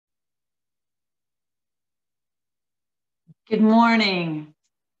Good morning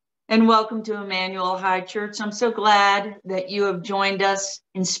and welcome to Emmanuel High Church. I'm so glad that you have joined us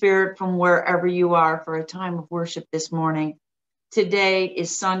in spirit from wherever you are for a time of worship this morning. Today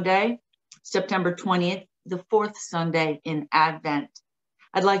is Sunday, September 20th, the fourth Sunday in Advent.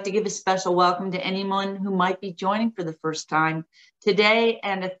 I'd like to give a special welcome to anyone who might be joining for the first time today,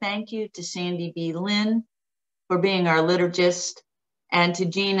 and a thank you to Sandy B. Lynn for being our liturgist, and to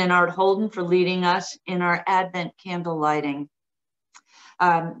Jean and Art Holden for leading us in our Advent candle lighting.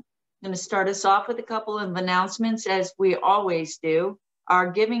 I'm going to start us off with a couple of announcements, as we always do.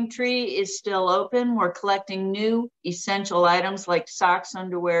 Our giving tree is still open. We're collecting new essential items like socks,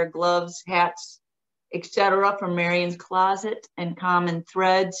 underwear, gloves, hats, etc. from Marion's Closet and Common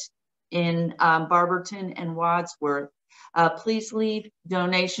Threads in Barberton and Wadsworth. Please leave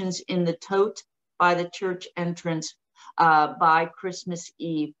donations in the tote by the church entrance by Christmas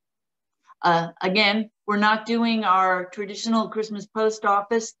Eve. Again, we're not doing our traditional Christmas post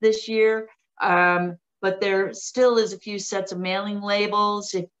office this year, but there still is a few sets of mailing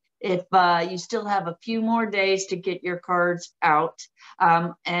labels. If you still have a few more days to get your cards out.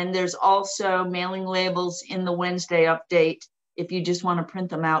 And there's also mailing labels in the Wednesday update if you just want to print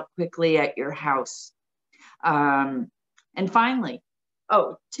them out quickly at your house. And finally,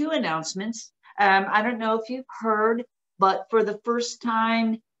 two announcements. I don't know if you've heard, but for the first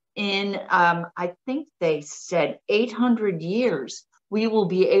time in, I think they said 800 years, we will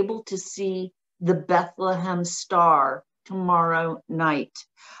be able to see the Bethlehem Star tomorrow night.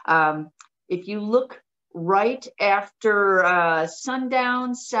 If you look right after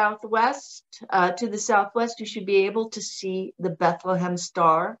sundown southwest, to the southwest, you should be able to see the Bethlehem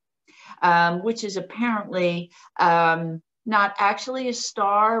Star, which is apparently not actually a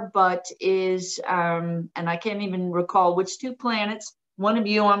star, but is, and I can't even recall which two planets. One of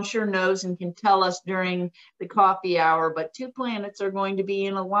you, I'm sure, knows and can tell us during the coffee hour, but two planets are going to be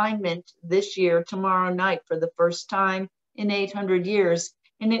in alignment this year, tomorrow night, for the first time in 800 years,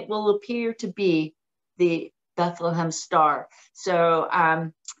 and it will appear to be the Bethlehem Star. So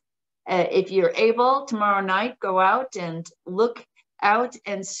if you're able, tomorrow night, go out and look out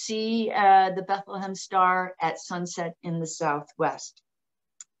and see the Bethlehem Star at sunset in the southwest.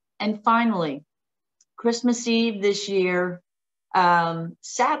 And finally, Christmas Eve this year,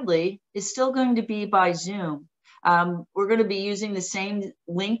 sadly, is still going to be by Zoom. We're going to be using the same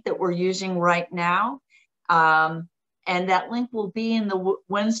link that we're using right now. And that link will be in the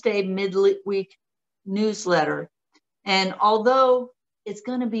Wednesday midweek newsletter. And although it's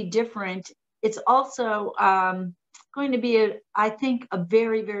going to be different, it's also going to be, I think, a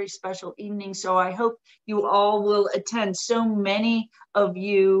very, very special evening. So I hope you all will attend. So many of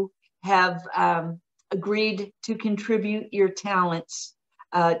you have agreed to contribute your talents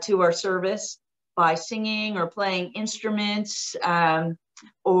to our service by singing or playing instruments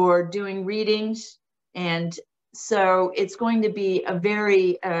or doing readings. And so it's going to be a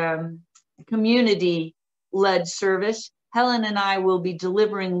very community-led service. Helen and I will be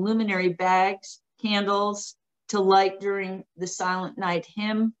delivering luminary bags, candles to light during the Silent Night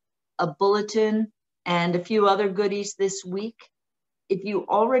hymn, a bulletin, and a few other goodies this week. If you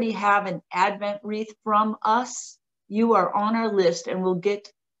already have an Advent wreath from us, you are on our list and will get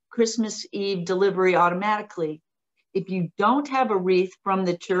Christmas Eve delivery automatically. If you don't have a wreath from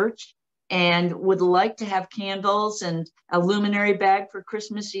the church and would like to have candles and a luminary bag for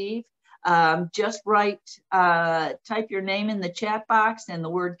Christmas Eve, just type your name in the chat box and the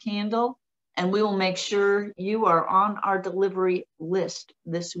word candle, and we will make sure you are on our delivery list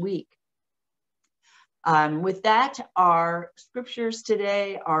this week. With that, our scriptures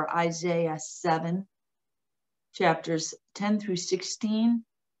today are Isaiah 7, chapters 10 through 16,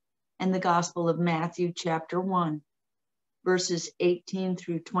 and the Gospel of Matthew, chapter 1, verses 18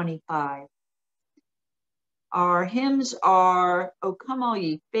 through 25. Our hymns are, "O Come All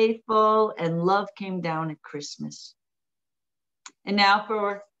Ye Faithful," and "Love Came Down at Christmas." And now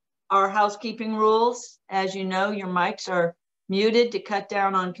for our housekeeping rules. As you know, your mics are muted to cut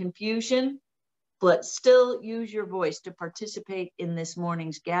down on confusion, but still use your voice to participate in this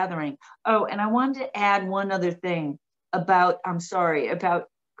morning's gathering. Oh, and I wanted to add one other thing about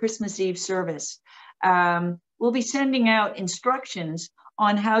Christmas Eve service. We'll be sending out instructions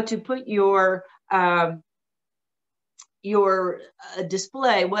on how to put your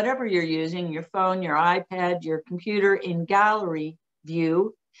display, whatever you're using, your phone, your iPad, your computer, in gallery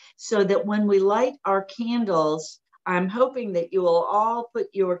view, so that when we light our candles, I'm hoping that you will all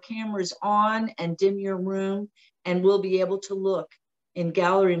put your cameras on and dim your room, and we'll be able to look in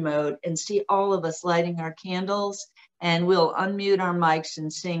gallery mode and see all of us lighting our candles, and we'll unmute our mics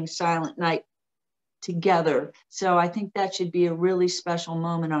and sing Silent Night together. So I think that should be a really special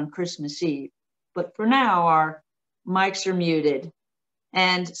moment on Christmas Eve. But for now, our mics are muted.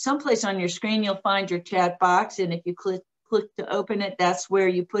 And someplace on your screen, you'll find your chat box. And if you click to open it, that's where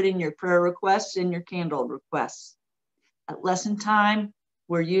you put in your prayer requests and your candle requests. At lesson time,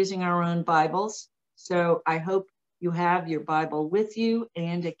 we're using our own Bibles. So I hope you have your Bible with you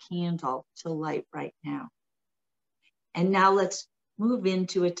and a candle to light right now. And now let's move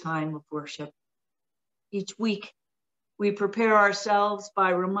into a time of worship. Each week, we prepare ourselves by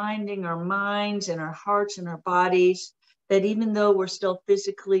reminding our minds and our hearts and our bodies that even though we're still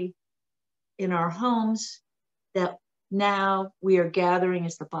physically in our homes, that now we are gathering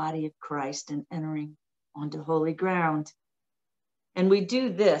as the body of Christ and entering onto holy ground. And we do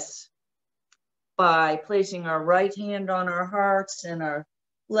this by placing our right hand on our hearts and our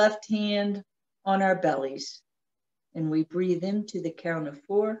left hand on our bellies. And we breathe in to the count of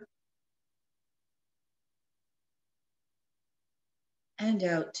 4. And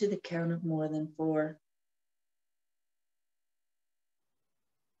out to the count of more than 4.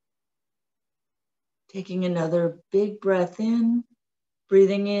 Taking another big breath in,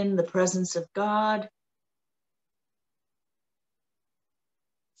 breathing in the presence of God,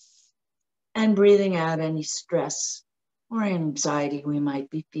 and breathing out any stress or anxiety we might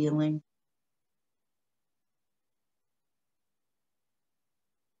be feeling.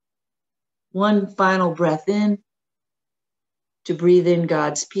 One final breath in to breathe in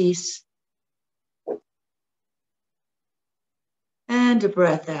God's peace, and a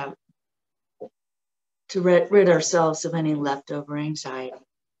breath out to rid ourselves of any leftover anxiety.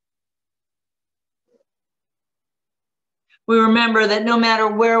 We remember that no matter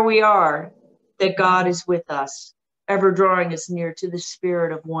where we are, that God is with us, ever drawing us near to the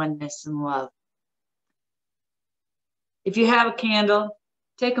spirit of oneness and love. If you have a candle,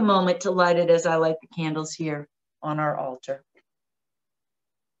 take a moment to light it as I light the candles here on our altar.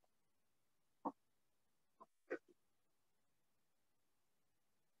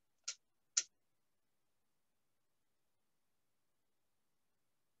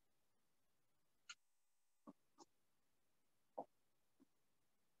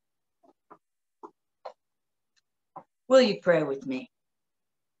 Will you pray with me?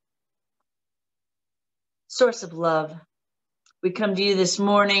 Source of love, we come to you this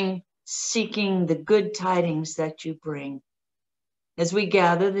morning seeking the good tidings that you bring. As we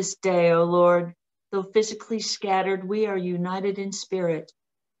gather this day, O Lord, though physically scattered, we are united in spirit.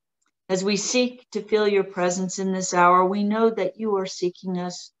 As we seek to feel your presence in this hour, we know that you are seeking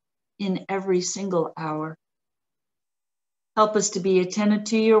us in every single hour. Help us to be attentive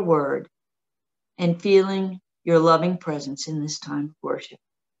to your word and feeling your loving presence in this time of worship.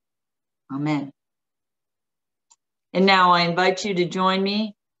 Amen. And now I invite you to join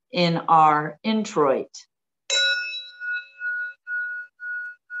me in our introit.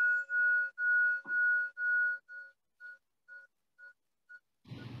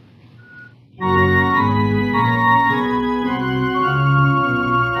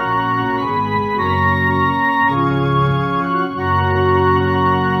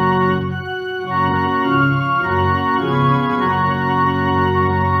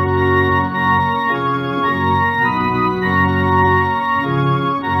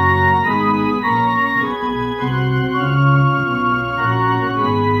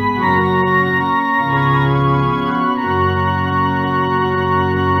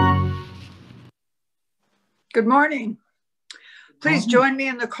 Good morning. Please join me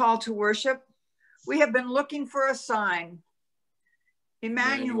in the call to worship. We have been looking for a sign.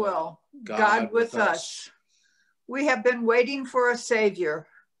 Emmanuel, God with us. We have been waiting for a Savior.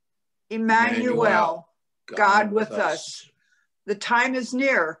 Emmanuel, God with us. The time is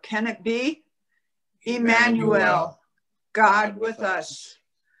near. Can it be? Emmanuel, God with us.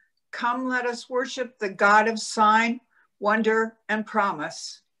 Come, let us worship the God of sign, wonder, and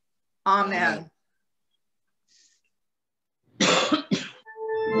promise. Amen.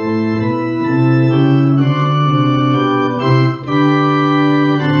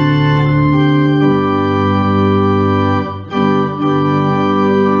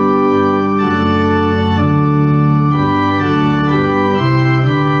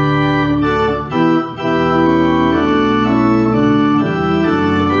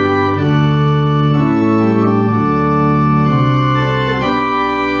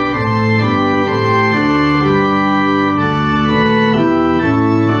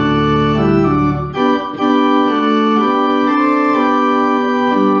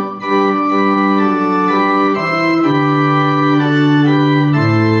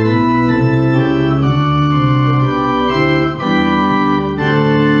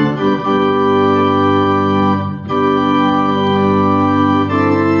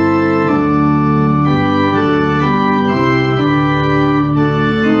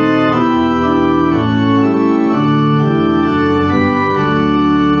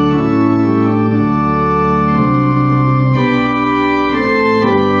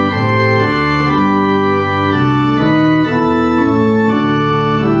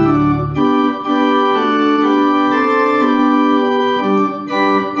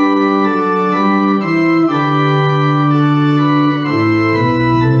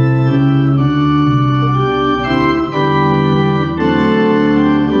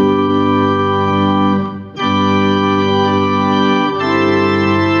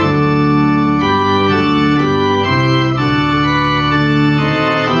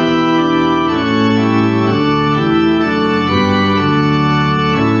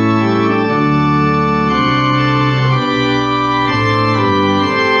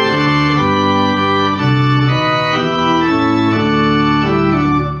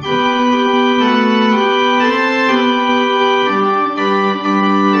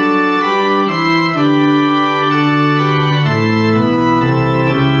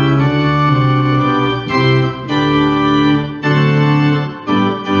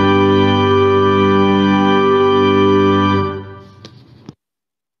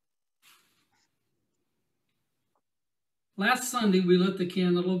 Sunday, we lit the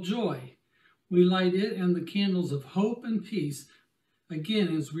candle of joy. We light it and the candles of hope and peace,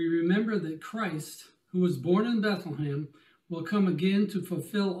 again, as we remember that Christ, who was born in Bethlehem, will come again to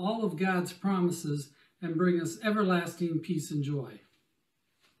fulfill all of God's promises and bring us everlasting peace and joy.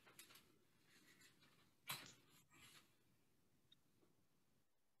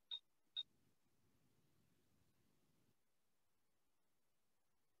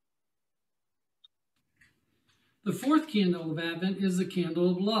 The fourth candle of Advent is the candle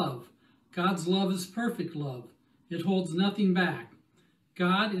of love. God's love is perfect love. It holds nothing back.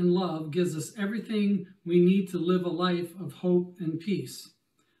 God in love gives us everything we need to live a life of hope and peace.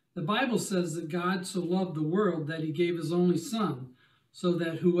 The Bible says that God so loved the world that he gave his only Son, so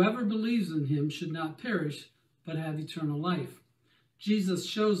that whoever believes in him should not perish, but have eternal life. Jesus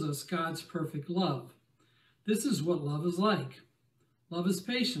shows us God's perfect love. This is what love is like. Love is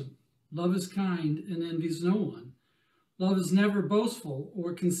patient. Love is kind and envies no one. Love is never boastful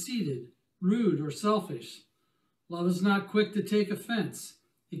or conceited, rude or selfish. Love is not quick to take offense.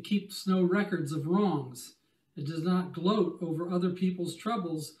 It keeps no records of wrongs. It does not gloat over other people's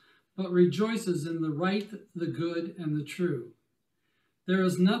troubles, but rejoices in the right, the good, and the true. There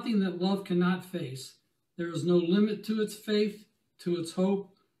is nothing that love cannot face. There is no limit to its faith, to its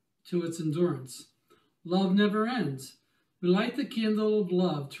hope, to its endurance. Love never ends. We light the candle of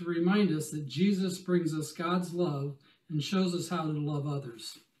love to remind us that Jesus brings us God's love and shows us how to love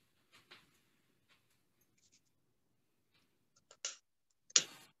others.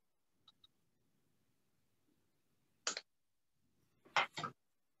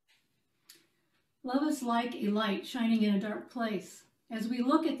 Love is like a light shining in a dark place. As we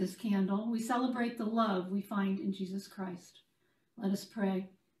look at this candle, we celebrate the love we find in Jesus Christ. Let us pray.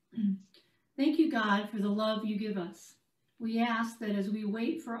 Thank you, God, for the love you give us. We ask that as we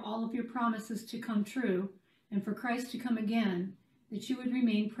wait for all of your promises to come true and for Christ to come again, that you would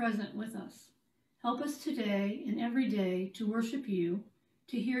remain present with us. Help us today and every day to worship you,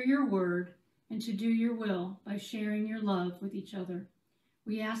 to hear your word, and to do your will by sharing your love with each other.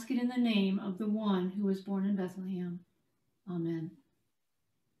 We ask it in the name of the one who was born in Bethlehem. Amen.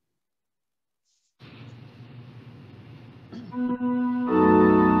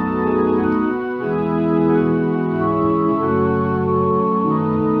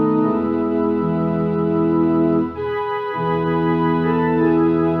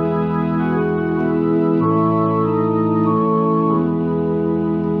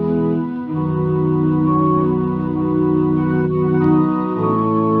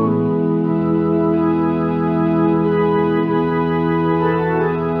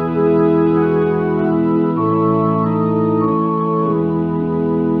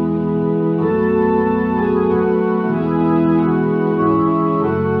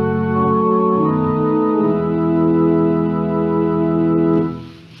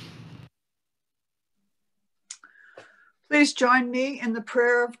 Please join me in the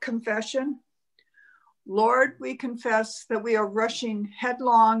prayer of confession. Lord, we confess that we are rushing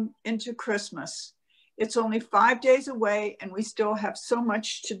headlong into Christmas. It's only 5 days away and we still have so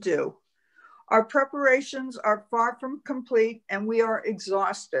much to do. Our preparations are far from complete and we are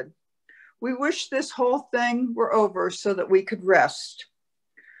exhausted. We wish this whole thing were over so that we could rest.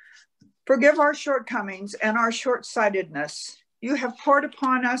 Forgive our shortcomings and our short-sightedness. You have poured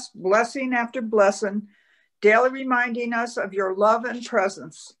upon us blessing after blessing, daily reminding us of your love and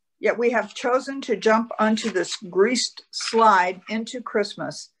presence. Yet we have chosen to jump onto this greased slide into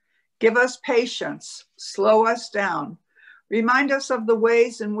Christmas. Give us patience, slow us down. Remind us of the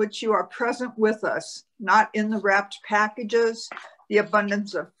ways in which you are present with us, not in the wrapped packages, the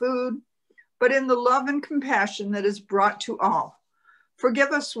abundance of food, but in the love and compassion that is brought to all. Forgive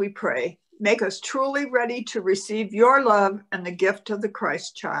us, we pray. Make us truly ready to receive your love and the gift of the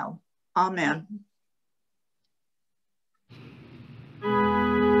Christ child. Amen.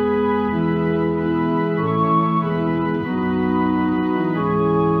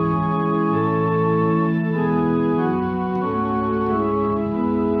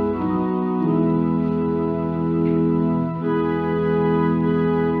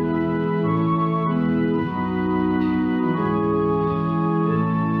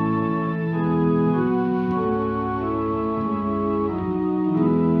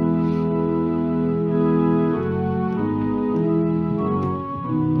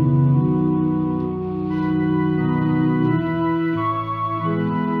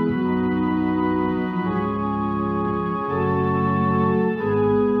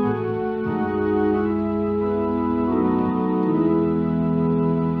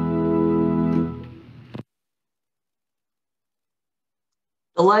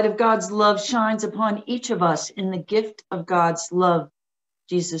 light of God's love shines upon each of us in the gift of God's love,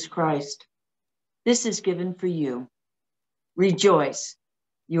 Jesus Christ. This is given for you. Rejoice.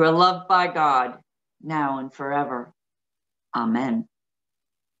 You are loved by God, now and forever. Amen.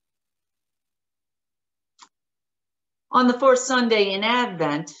 On the fourth Sunday in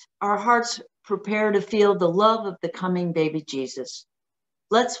Advent, our hearts prepare to feel the love of the coming baby Jesus.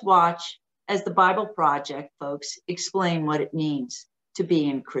 Let's watch as the Bible Project folks explain what it means to be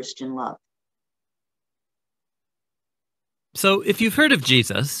in Christian love. So, if you've heard of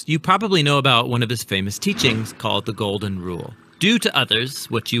Jesus, you probably know about one of his famous teachings called the Golden Rule. Do to others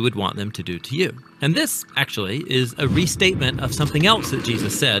what you would want them to do to you. And this, actually, is a restatement of something else that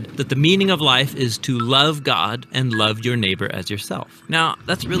Jesus said, that the meaning of life is to love God and love your neighbor as yourself. Now,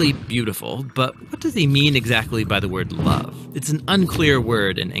 that's really beautiful, but what does he mean exactly by the word love? It's an unclear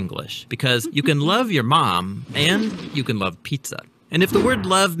word in English, because you can love your mom and you can love pizza. And if the word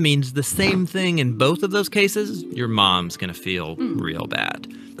love means the same thing in both of those cases, your mom's going to feel real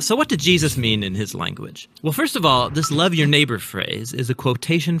bad. So what did Jesus mean in his language? Well, first of all, this love your neighbor phrase is a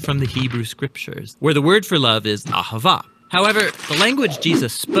quotation from the Hebrew scriptures, where the word for love is ahava. However, the language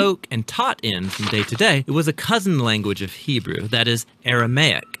Jesus spoke and taught in from day to day, it was a cousin language of Hebrew, that is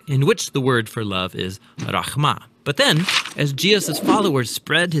Aramaic, in which the word for love is rachma. But then, as Jesus' followers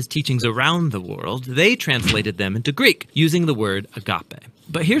spread his teachings around the world, they translated them into Greek, using the word agape.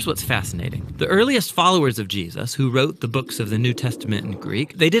 But here's what's fascinating. The earliest followers of Jesus, who wrote the books of the New Testament in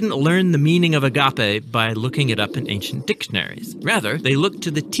Greek, they didn't learn the meaning of agape by looking it up in ancient dictionaries. Rather, they looked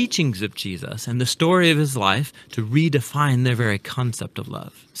to the teachings of Jesus and the story of his life to redefine their very concept of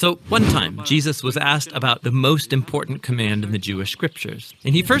love. So one time, Jesus was asked about the most important command in the Jewish scriptures.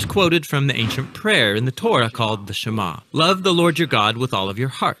 And he first quoted from the ancient prayer in the Torah called the Shema. Love the Lord your God with all of your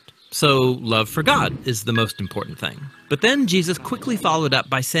heart. So love for God is the most important thing. But then Jesus quickly followed up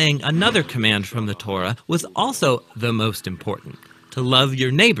by saying another command from the Torah was also the most important, to love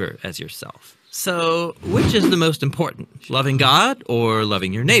your neighbor as yourself. So which is the most important, loving God or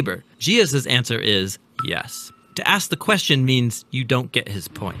loving your neighbor? Jesus' answer is yes. To ask the question means you don't get his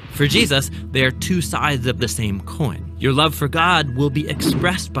point. For Jesus, they are two sides of the same coin. Your love for God will be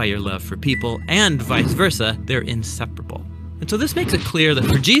expressed by your love for people, and vice versa, they're inseparable. And so this makes it clear that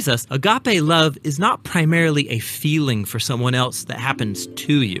for Jesus, agape love is not primarily a feeling for someone else that happens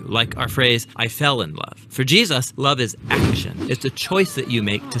to you, like our phrase, I fell in love. For Jesus, love is action. It's a choice that you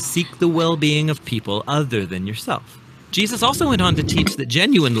make to seek the well-being of people other than yourself. Jesus also went on to teach that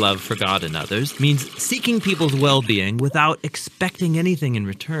genuine love for God and others means seeking people's well-being without expecting anything in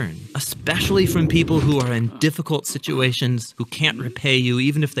return, especially from people who are in difficult situations, who can't repay you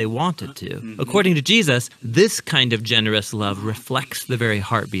even if they wanted to. According to Jesus, this kind of generous love reflects the very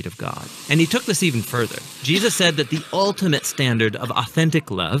heartbeat of God. And he took this even further. Jesus said that the ultimate standard of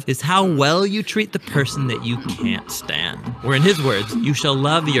authentic love is how well you treat the person that you can't stand. Or in his words, you shall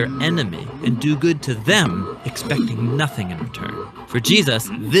love your enemy and do good to them, expecting nothing in return. For Jesus,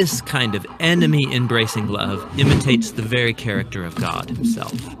 this kind of enemy-embracing love imitates the very character of God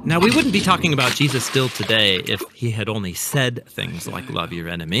himself. Now, we wouldn't be talking about Jesus still today if he had only said things like love your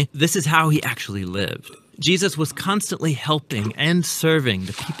enemy. This is how he actually lived. Jesus was constantly helping and serving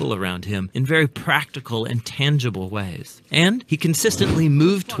the people around him in very practical and tangible ways. And he consistently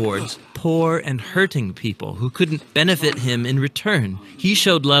moved towards poor and hurting people who couldn't benefit him in return. He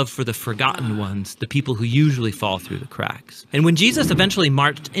showed love for the forgotten ones, the people who usually fall through the cracks. And when Jesus eventually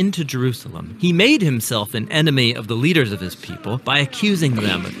marched into Jerusalem, he made himself an enemy of the leaders of his people by accusing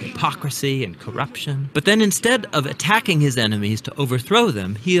them of hypocrisy and corruption. But then instead of attacking his enemies to overthrow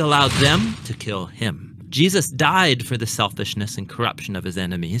them, he allowed them to kill him. Jesus died for the selfishness and corruption of his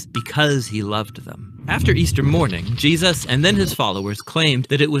enemies because he loved them. After Easter morning, Jesus and then his followers claimed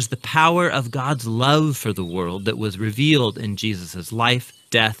that it was the power of God's love for the world that was revealed in Jesus' life,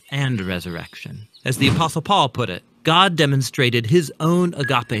 death, and resurrection. As the Apostle Paul put it, God demonstrated his own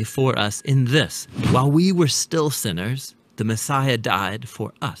agape for us in this: while we were still sinners, the Messiah died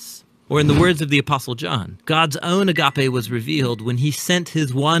for us. Or in the words of the Apostle John, God's own agape was revealed when he sent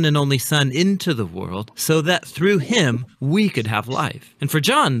his one and only Son into the world so that through him we could have life. And for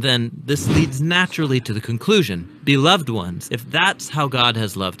John, then, this leads naturally to the conclusion, beloved ones, if that's how God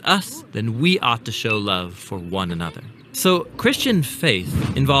has loved us, then we ought to show love for one another. So Christian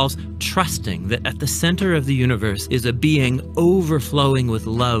faith involves trusting that at the center of the universe is a being overflowing with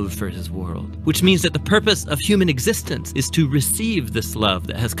love for his world, which means that the purpose of human existence is to receive this love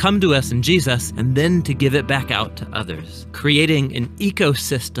that has come to us in Jesus and then to give it back out to others, creating an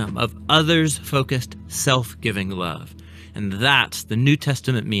ecosystem of others-focused, self-giving love. And that's the New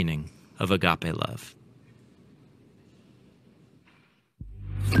Testament meaning of agape love.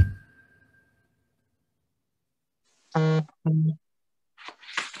 Our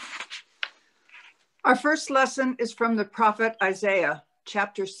first lesson is from the prophet Isaiah,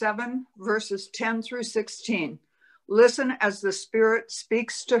 chapter 7, verses 10 through 16. Listen as the Spirit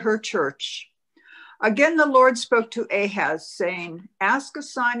speaks to her church. Again, the Lord spoke to Ahaz, saying, Ask a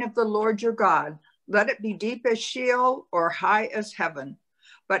sign of the Lord your God. Let it be deep as Sheol or high as heaven.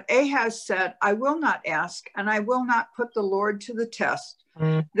 But Ahaz said, I will not ask, and I will not put the Lord to the test.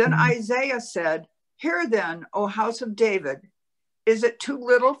 Then Isaiah said, Hear then, O house of David. Is it too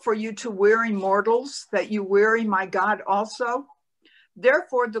little for you to weary mortals, that you weary my God also?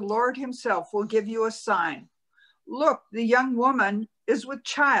 Therefore the Lord himself will give you a sign. Look, the young woman is with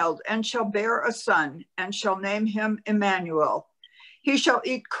child, and shall bear a son, and shall name him Emmanuel. He shall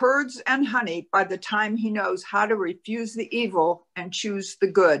eat curds and honey by the time he knows how to refuse the evil and choose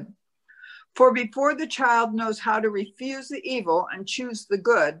the good. For before the child knows how to refuse the evil and choose the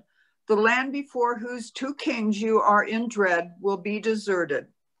good, the land before whose 2 kings you are in dread will be deserted.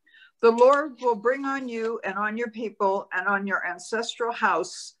 The Lord will bring on you and on your people and on your ancestral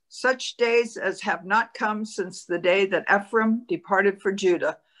house such days as have not come since the day that Ephraim departed for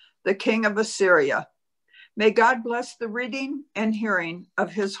Judah, the king of Assyria. May God bless the reading and hearing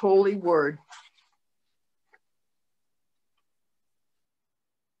of his holy word.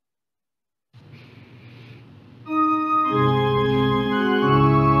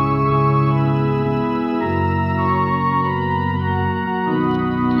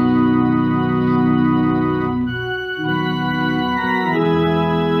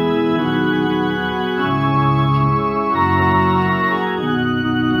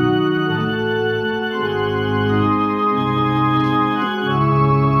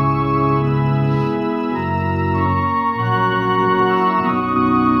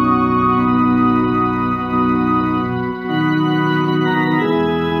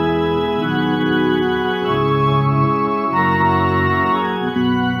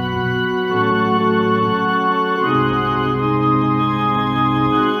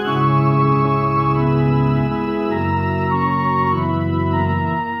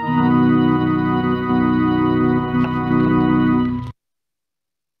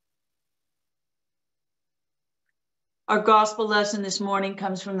 Our gospel lesson this morning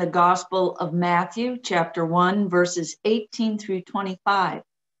comes from the Gospel of Matthew, chapter 1, verses 18 through 25.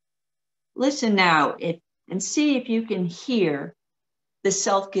 Listen now and see if you can hear the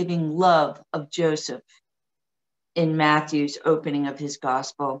self-giving love of Joseph in Matthew's opening of his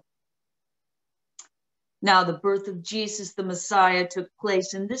gospel. Now, the birth of Jesus, the Messiah, took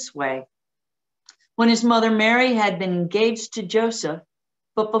place in this way. When his mother Mary had been engaged to Joseph,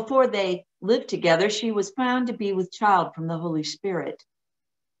 but before they lived together, she was found to be with child from the Holy Spirit.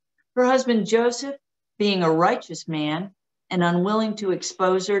 Her husband Joseph, being a righteous man and unwilling to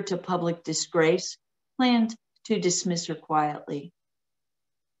expose her to public disgrace, planned to dismiss her quietly.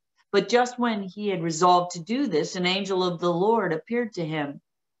 But just when he had resolved to do this, an angel of the Lord appeared to him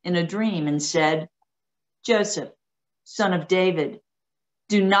in a dream and said, Joseph, son of David,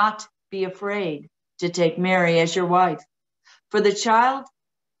 do not be afraid to take Mary as your wife, for the child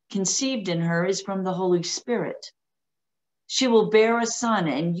conceived in her is from the Holy Spirit. She will bear a son,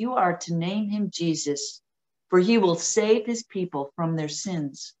 and you are to name him Jesus, for he will save his people from their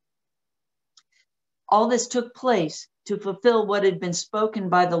sins. All this took place to fulfill what had been spoken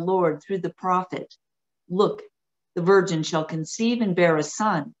by the Lord through the prophet. Look, the virgin shall conceive and bear a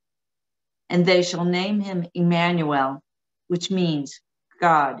son, and they shall name him Emmanuel, which means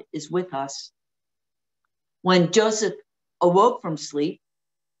God is with us. When Joseph awoke from sleep,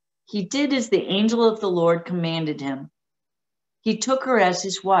 he did as the angel of the Lord commanded him. He took her as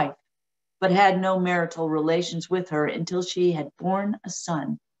his wife, but had no marital relations with her until she had borne a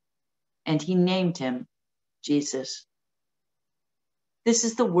son, and he named him Jesus. This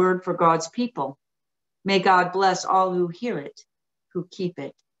is the word for God's people. May God bless all who hear it, who keep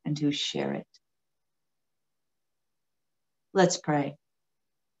it, and who share it. Let's pray.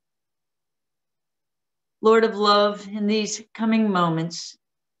 Lord of love, in these coming moments,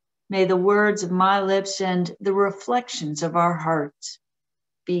 may the words of my lips and the reflections of our hearts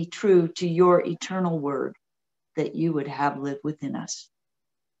be true to your eternal word that you would have live within us.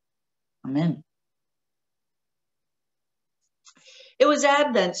 Amen. It was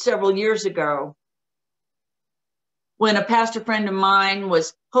Advent several years ago when a pastor friend of mine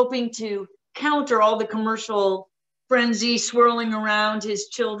was hoping to counter all the commercial frenzy swirling around his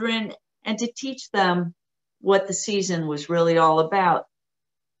children and to teach them what the season was really all about.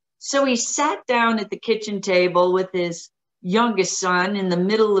 So he sat down at the kitchen table with his youngest son in the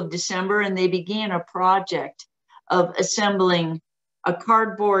middle of December, and they began a project of assembling a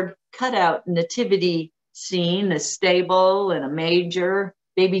cardboard cutout nativity scene, a stable and a manger,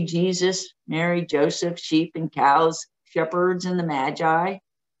 baby Jesus, Mary, Joseph, sheep and cows, shepherds and the Magi.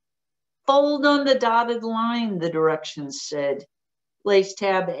 Fold on the dotted line, the directions said. Place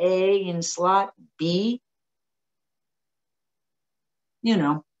tab A in slot B. You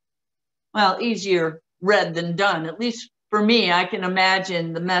know, well, easier read than done. At least for me, I can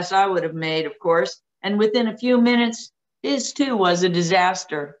imagine the mess I would have made, of course. And within a few minutes, his too was a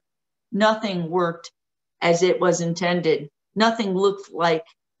disaster. Nothing worked as it was intended. Nothing looked like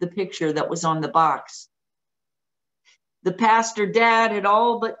the picture that was on the box. The pastor dad had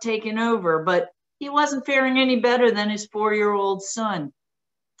all but taken over, but he wasn't faring any better than his 4-year-old son.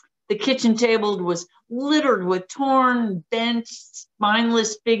 The kitchen table was littered with torn, bent,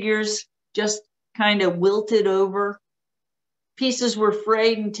 spineless figures, just kind of wilted over. Pieces were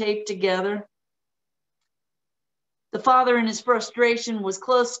frayed and taped together. The father, in his frustration, was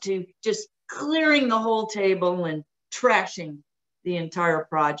close to just clearing the whole table and trashing the entire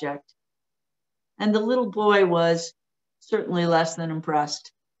project. And the little boy was certainly less than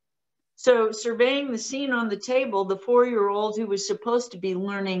impressed. So, surveying the scene on the table, the 4-year-old, who was supposed to be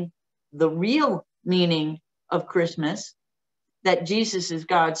learning the real meaning of Christmas, that Jesus is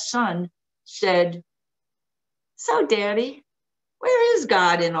God's son, said, "So, Daddy, where is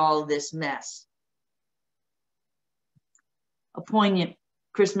God in all this mess?" A poignant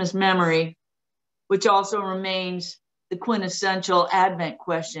Christmas memory, which also remains the quintessential Advent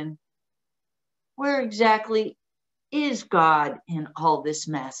question: where exactly is God in all this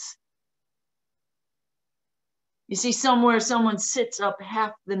mess? You see, somewhere someone sits up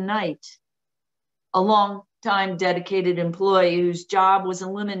half the night, a long-time dedicated employee whose job was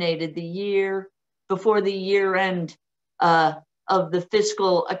eliminated the year before the year end of the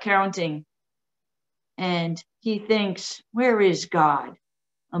fiscal accounting. And he thinks, where is God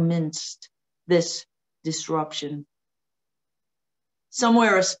amidst this disruption?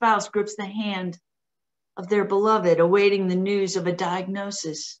 Somewhere a spouse grips the hand of their beloved, awaiting the news of a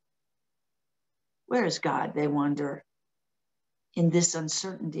diagnosis. Where is God, they wonder, in this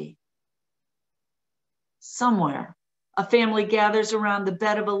uncertainty? Somewhere, a family gathers around the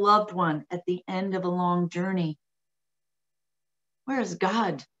bed of a loved one at the end of a long journey. Where is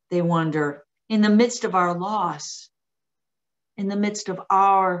God, they wonder, in the midst of our loss, in the midst of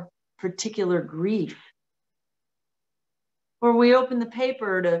our particular grief? Or we open the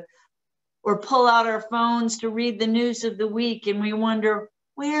paper or pull out our phones to read the news of the week, and we wonder,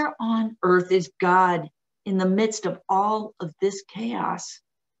 where on earth is God in the midst of all of this chaos?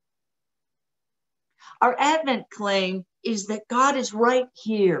 Our Advent claim is that God is right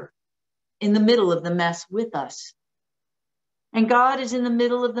here in the middle of the mess with us. And God is in the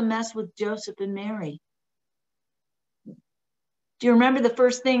middle of the mess with Joseph and Mary. Do you remember the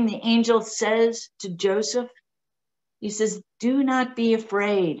first thing the angel says to Joseph? He says, "Do not be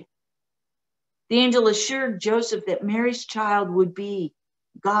afraid." The angel assured Joseph that Mary's child would be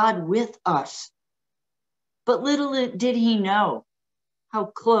God with us. But little did he know how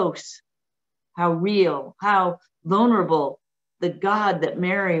close, how real, how vulnerable the God that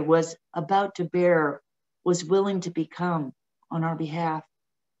Mary was about to bear was willing to become on our behalf.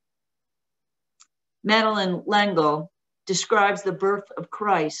 Madeleine L'Engle describes the birth of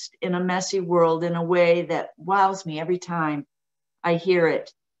Christ in a messy world in a way that wows me every time I hear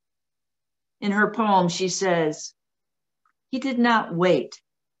it. In her poem, she says, "He did not wait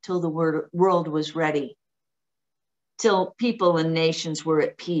till the world was ready, till people and nations were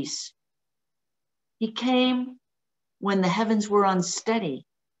at peace. He came when the heavens were unsteady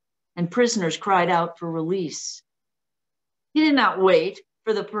and prisoners cried out for release. He did not wait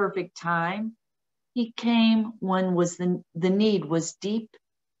for the perfect time. He came when the need was deep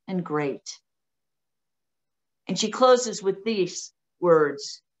and great." And she closes with these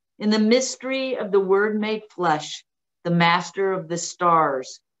words: "In the mystery of the Word made flesh, the Master of the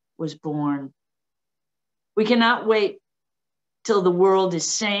stars was born." We cannot wait till the world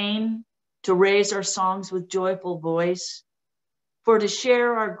is sane to raise our songs with joyful voice, for to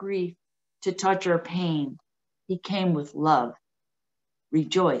share our grief, to touch our pain. He came with love.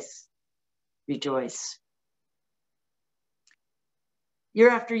 Rejoice, rejoice. Year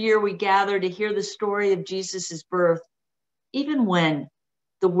after year, we gather to hear the story of Jesus' birth, even when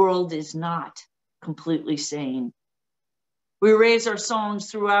the world is not completely sane. We raise our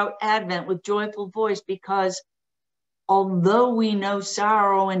songs throughout Advent with joyful voice because although we know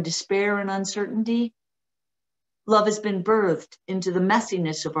sorrow and despair and uncertainty, love has been birthed into the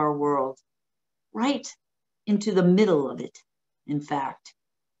messiness of our world, right into the middle of it, in fact.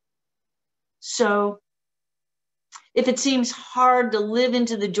 So, if it seems hard to live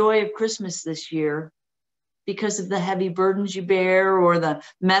into the joy of Christmas this year, because of the heavy burdens you bear, or the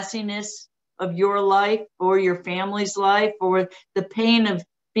messiness of your life or your family's life, or the pain of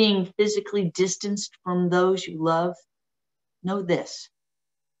being physically distanced from those you love, know this: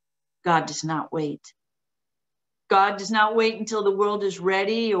 God does not wait. God does not wait until the world is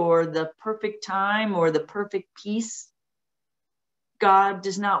ready, or the perfect time, or the perfect peace. God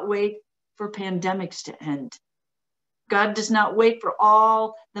does not wait for pandemics to end. God does not wait for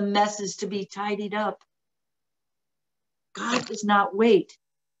all the messes to be tidied up. God does not wait,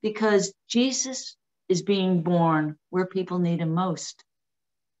 because Jesus is being born where people need him most.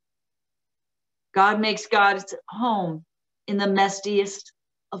 God makes God's home in the messiest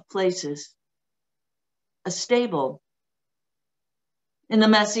of places, a stable in the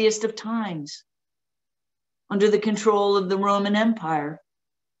messiest of times, under the control of the Roman Empire,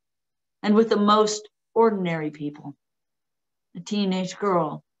 and with the most ordinary people, a teenage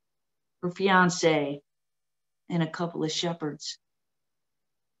girl, her fiance, and a couple of shepherds.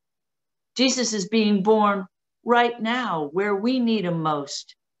 Jesus is being born right now where we need him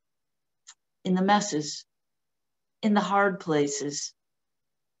most, in the messes, in the hard places,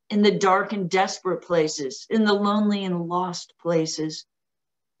 in the dark and desperate places, in the lonely and lost places,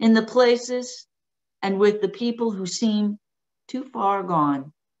 in the places and with the people who seem too far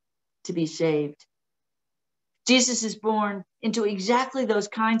gone to be saved. Jesus is born into exactly those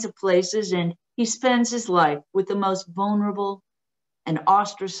kinds of places, and he spends his life with the most vulnerable and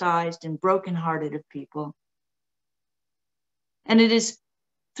ostracized and brokenhearted of people. And it is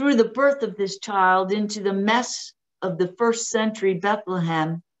through the birth of this child into the mess of the first century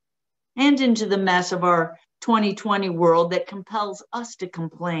Bethlehem and into the mess of our 2020 world that compels us to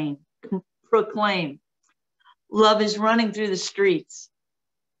proclaim, love is running through the streets.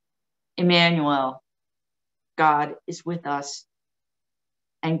 Emmanuel, God is with us,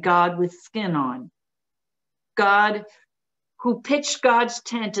 and God with skin on. God who pitched God's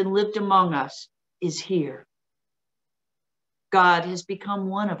tent and lived among us is here. God has become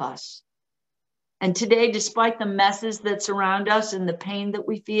one of us. And today, despite the messes that surround us and the pain that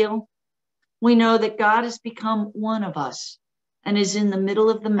we feel, we know that God has become one of us and is in the middle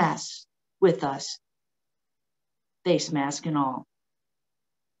of the mess with us, face mask and all.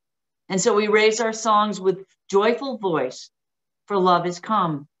 And so we raise our songs with joyful voice, for love has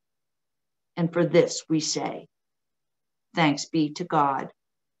come. And for this we say, thanks be to God.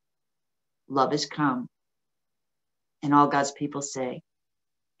 Love has come. And all God's people say,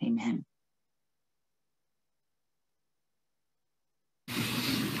 amen.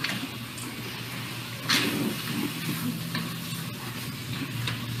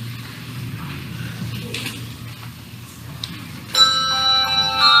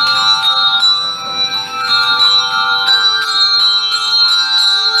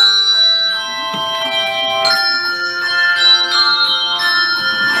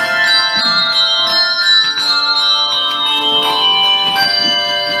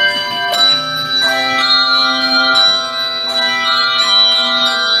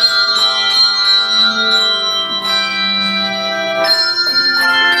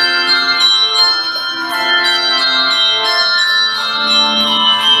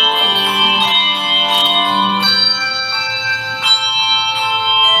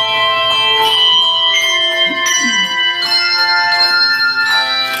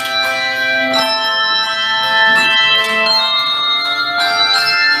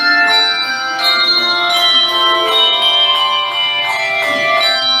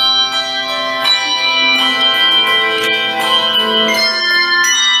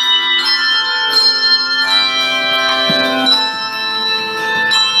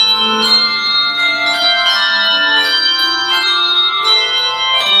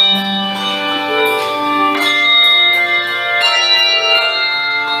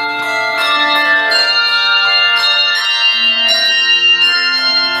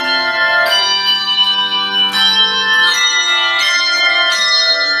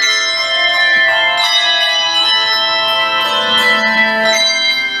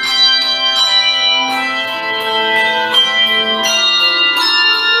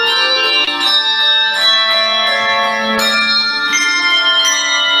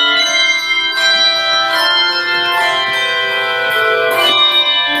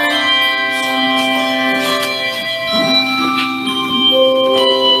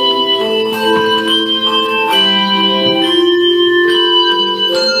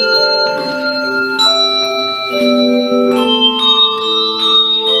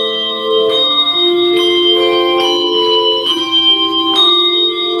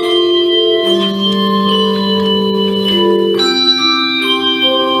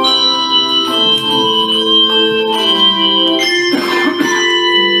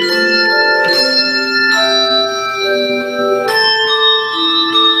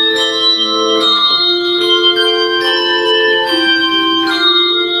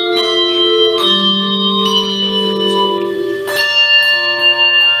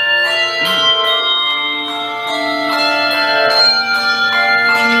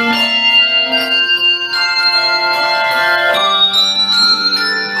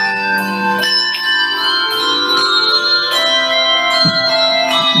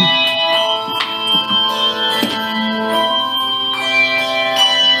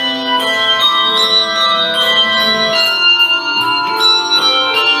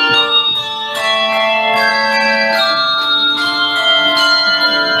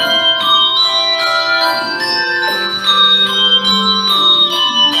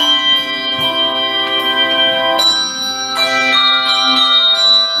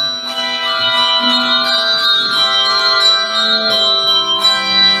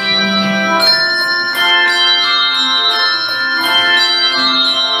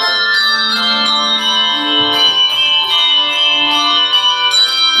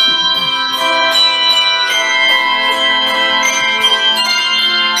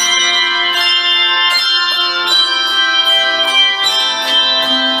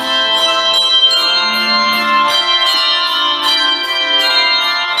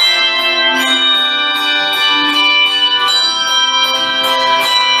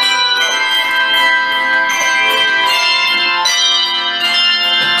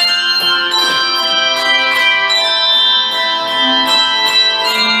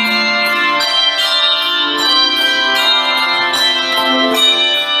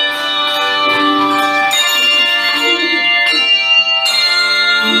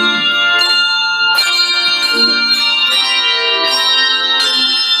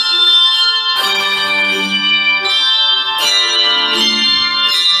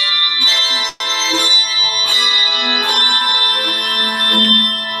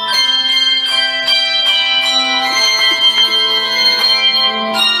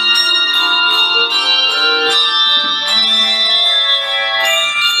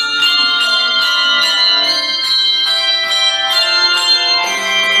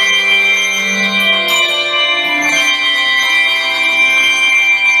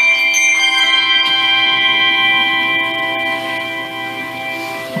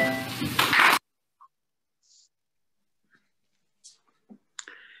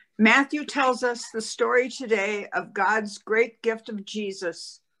 Matthew tells us the story today of God's great gift of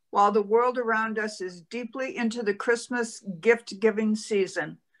Jesus, while the world around us is deeply into the Christmas gift-giving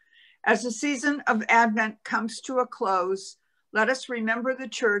season. As the season of Advent comes to a close, let us remember the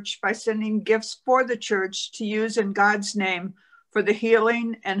church by sending gifts for the church to use in God's name for the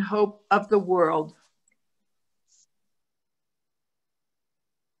healing and hope of the world.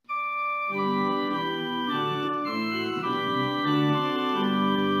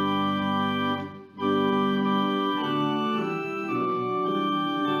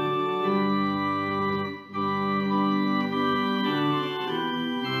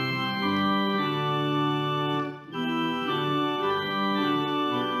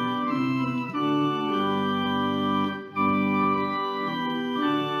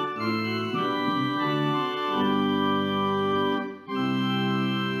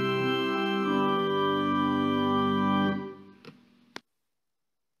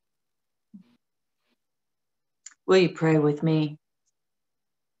 Will you pray with me?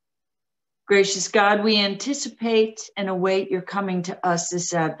 Gracious God, we anticipate and await your coming to us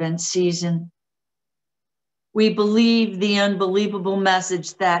this Advent season. We believe the unbelievable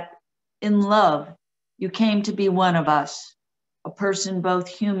message that in love, you came to be one of us, a person both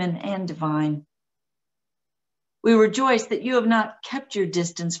human and divine. We rejoice that you have not kept your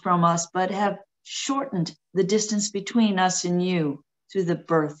distance from us, but have shortened the distance between us and you through the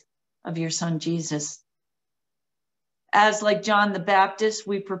birth of your Son, Jesus. As like John the Baptist,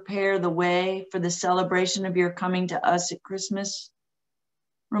 we prepare the way for the celebration of your coming to us at Christmas.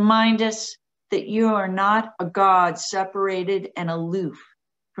 Remind us that you are not a God separated and aloof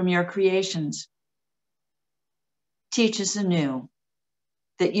from your creations. Teach us anew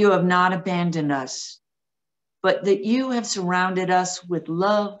that you have not abandoned us, but that you have surrounded us with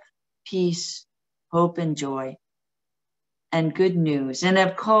love, peace, hope, and joy, and good news, and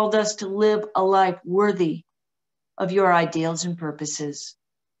have called us to live a life worthy of your ideals and purposes.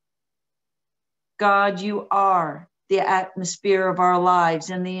 God, you are the atmosphere of our lives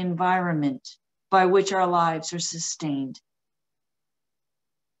and the environment by which our lives are sustained.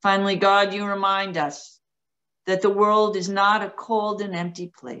 Finally, God, you remind us that the world is not a cold and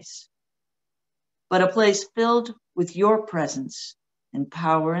empty place, but a place filled with your presence and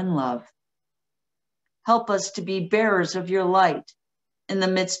power and love. Help us to be bearers of your light in the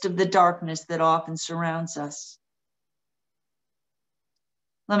midst of the darkness that often surrounds us.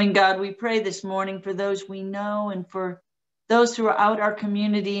 Loving God, we pray this morning for those we know and for those throughout our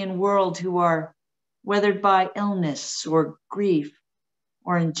community and world who are weathered by illness or grief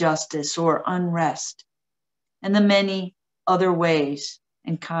or injustice or unrest, and the many other ways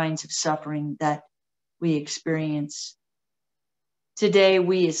and kinds of suffering that we experience. Today,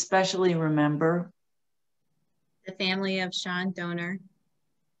 we especially remember the family of Sean Donor,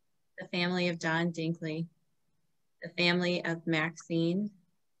 the family of Don Dinkley, the family of Maxine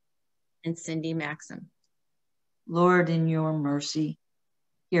and Cindy Maxim. Lord, in your mercy,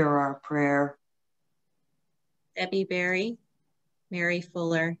 hear our prayer. Debbie Berry, Mary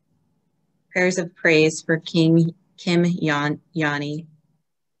Fuller, prayers of praise for Kim Yanni,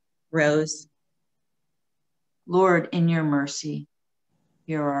 Rose. Lord, in your mercy,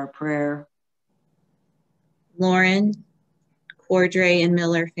 hear our prayer. Lauren, Cordray and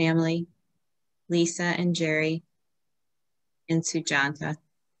Miller family, Lisa and Jerry, and Sujanta.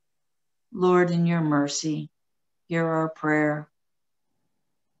 Lord, in your mercy, hear our prayer.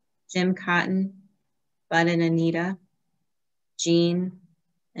 Jim Cotton, Bud and Anita, Jean,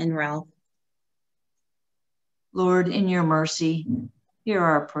 and Ralph. Lord, in your mercy, hear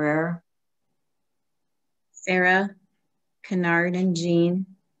our prayer. Sarah, Kennard and Jean,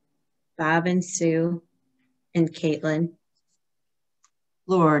 Bob and Sue, and Caitlin.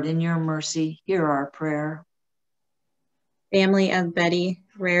 Lord, in your mercy, hear our prayer. Family of Betty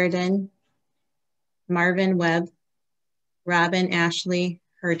Raridan, Marvin Webb, Robin Ashley,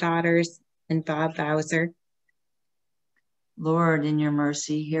 her daughters, and Bob Bowser. Lord, in your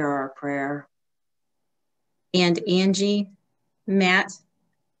mercy, hear our prayer. And Angie, Matt,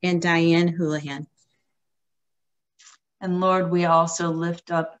 and Diane Houlihan. And Lord, we also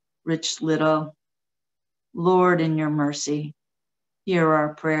lift up Rich Little. Lord, in your mercy, hear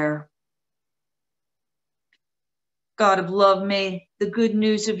our prayer. God of love, may the good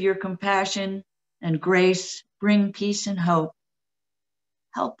news of your compassion and grace bring peace and hope.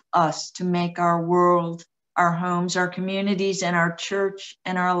 Help us to make our world, our homes, our communities, and our church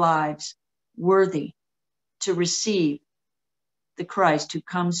and our lives worthy to receive the Christ who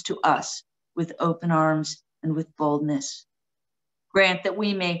comes to us with open arms and with boldness. Grant that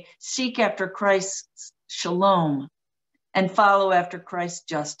we may seek after Christ's shalom and follow after Christ's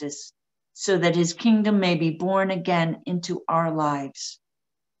justice, so that his kingdom may be born again into our lives.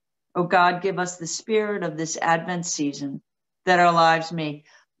 O God, give us the spirit of this Advent season, that our lives may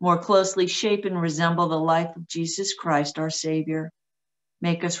more closely shape and resemble the life of Jesus Christ, our Savior.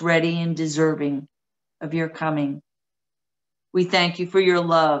 Make us ready and deserving of your coming. We thank you for your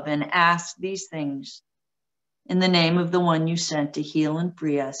love and ask these things in the name of the one you sent to heal and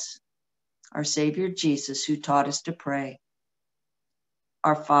free us, our Savior Jesus, who taught us to pray.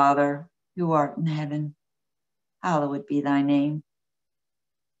 Our Father, who art in heaven, hallowed be thy name.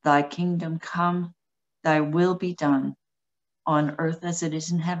 Thy kingdom come, thy will be done, on earth as it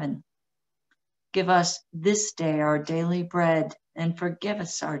is in heaven. Give us this day our daily bread, and forgive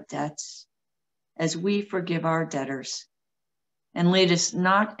us our debts, as we forgive our debtors. And lead us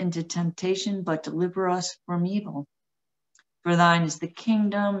not into temptation, but deliver us from evil. For thine is the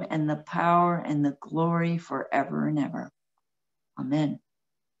kingdom and the power and the glory forever and ever. Amen.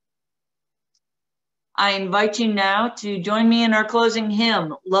 I invite you now to join me in our closing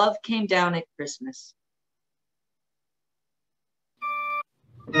hymn, Love Came Down at Christmas.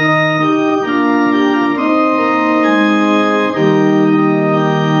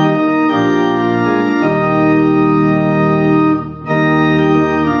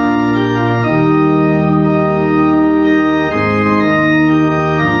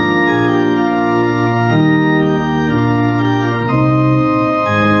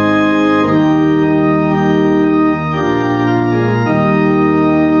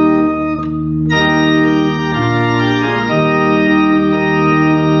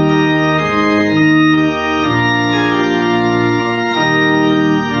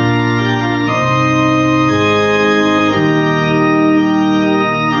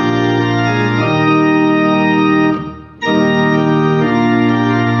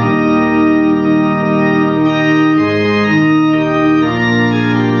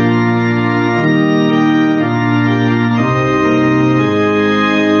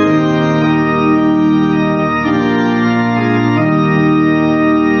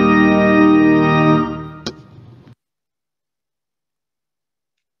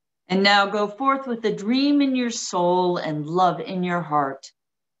 And now go forth with a dream in your soul and love in your heart,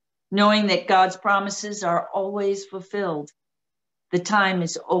 knowing that God's promises are always fulfilled. The time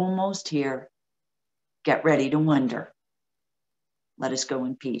is almost here. Get ready to wonder. Let us go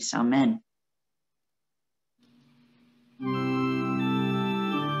in peace. Amen.